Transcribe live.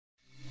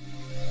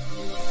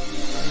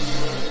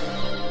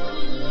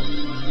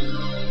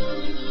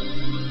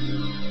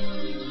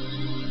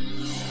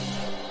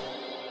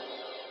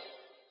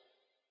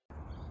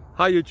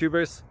Hi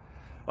YouTubers.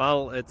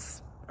 Well,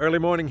 it's early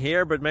morning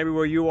here, but maybe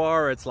where you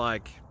are it's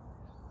like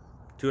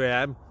 2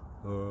 a.m.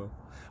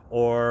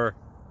 or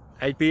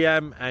 8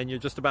 p.m. and you're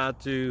just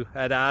about to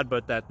head out,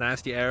 but that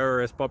nasty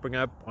error is popping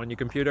up on your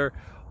computer,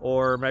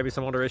 or maybe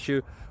some other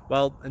issue.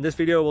 Well, in this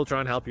video we'll try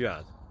and help you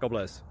out. God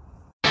bless.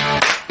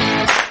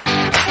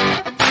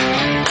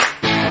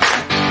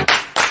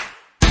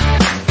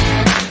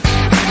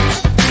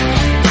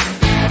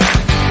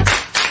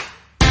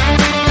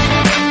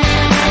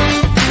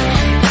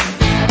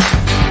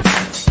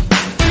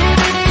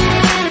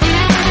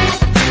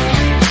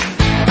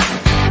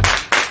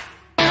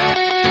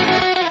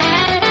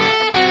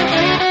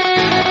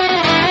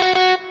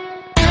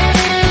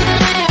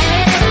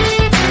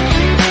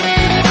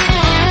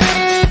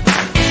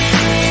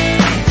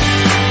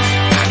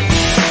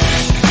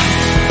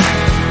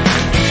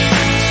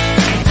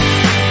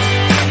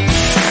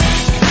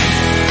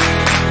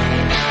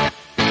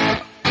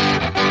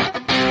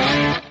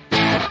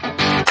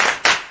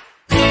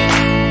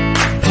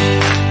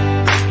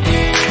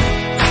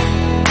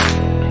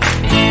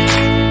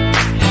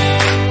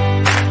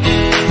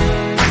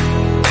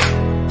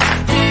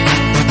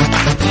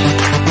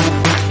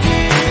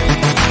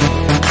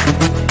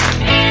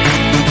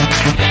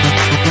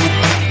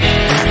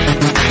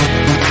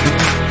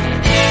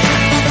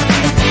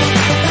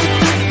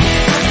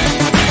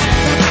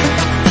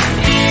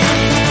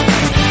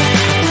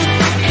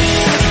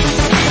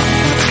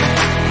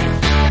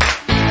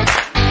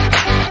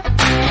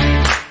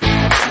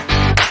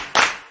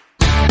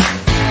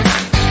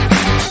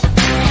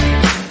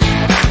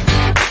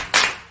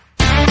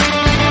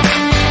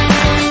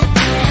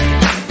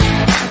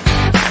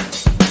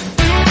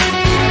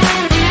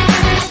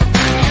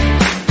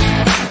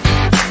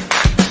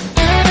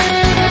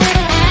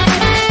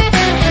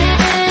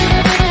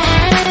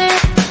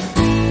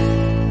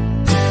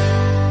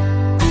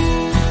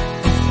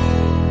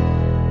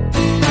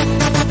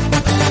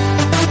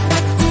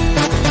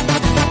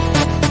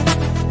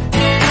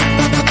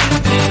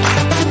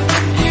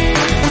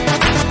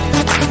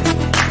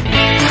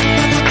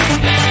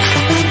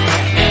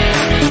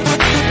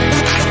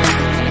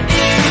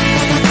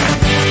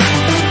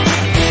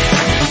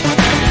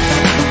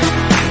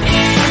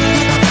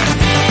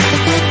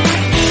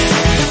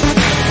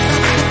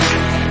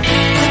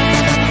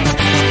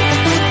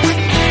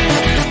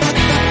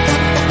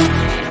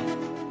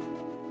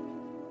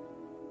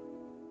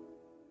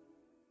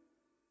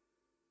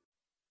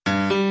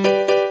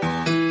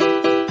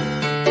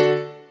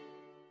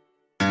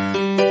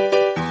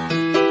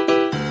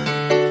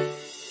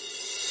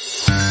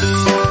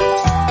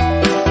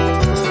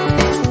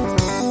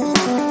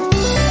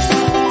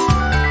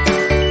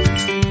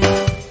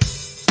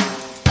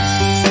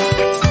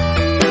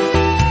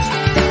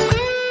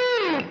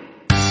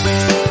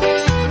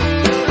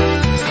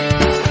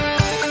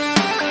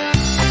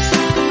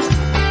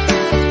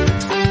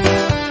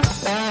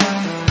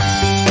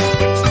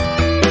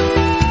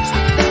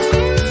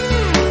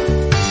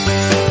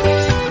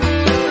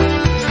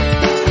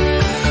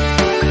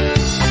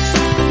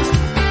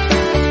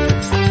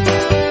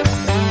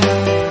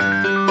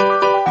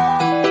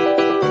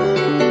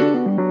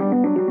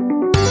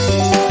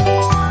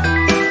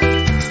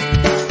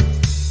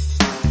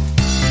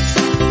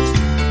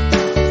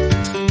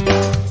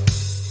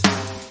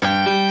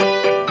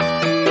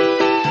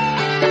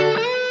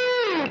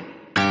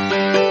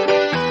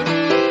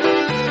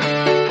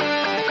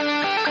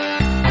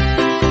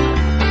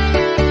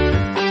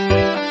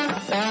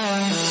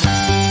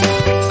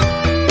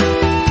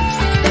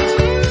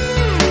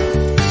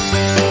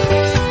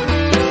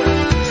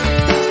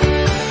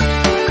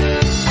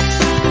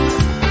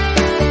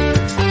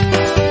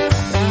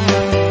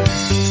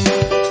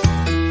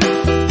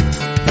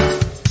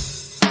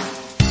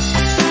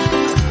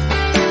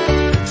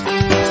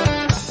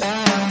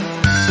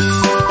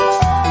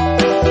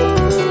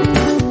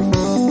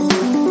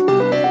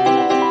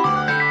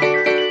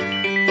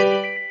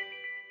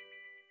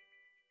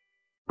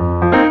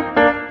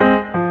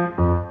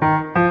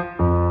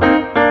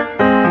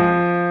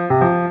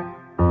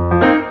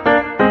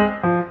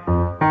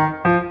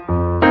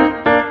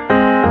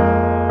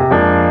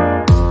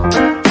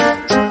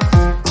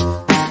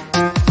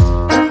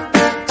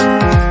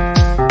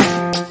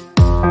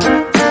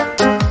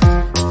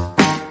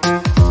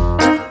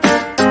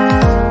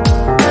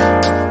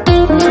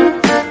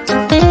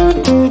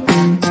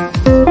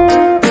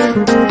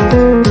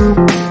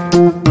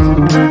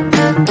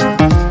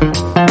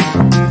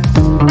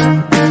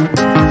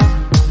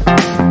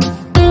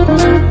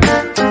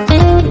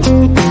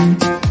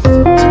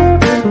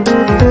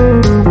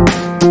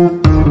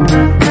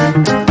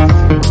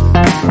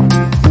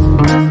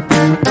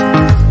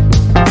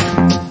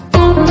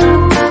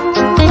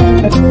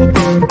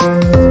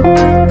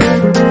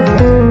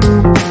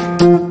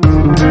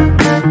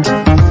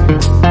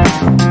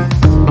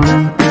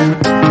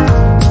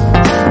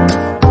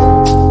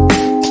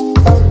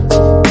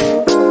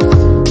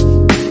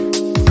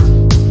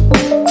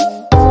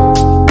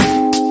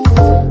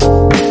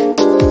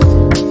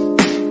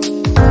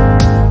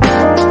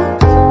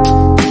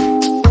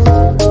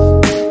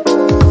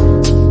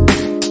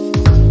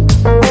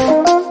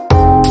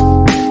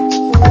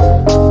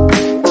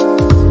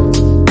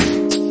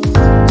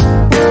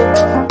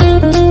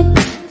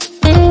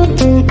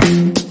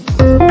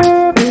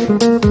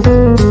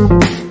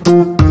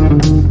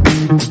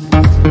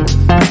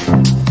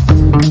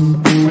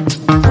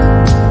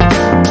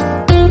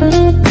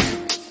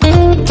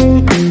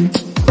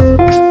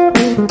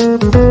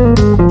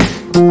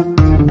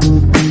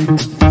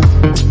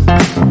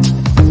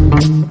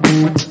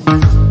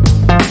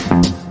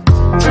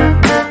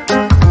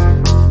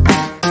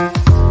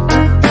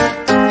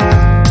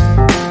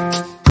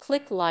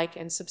 like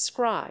and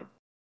subscribe.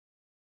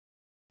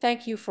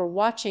 Thank you for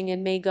watching,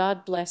 and may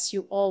God bless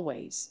you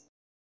always.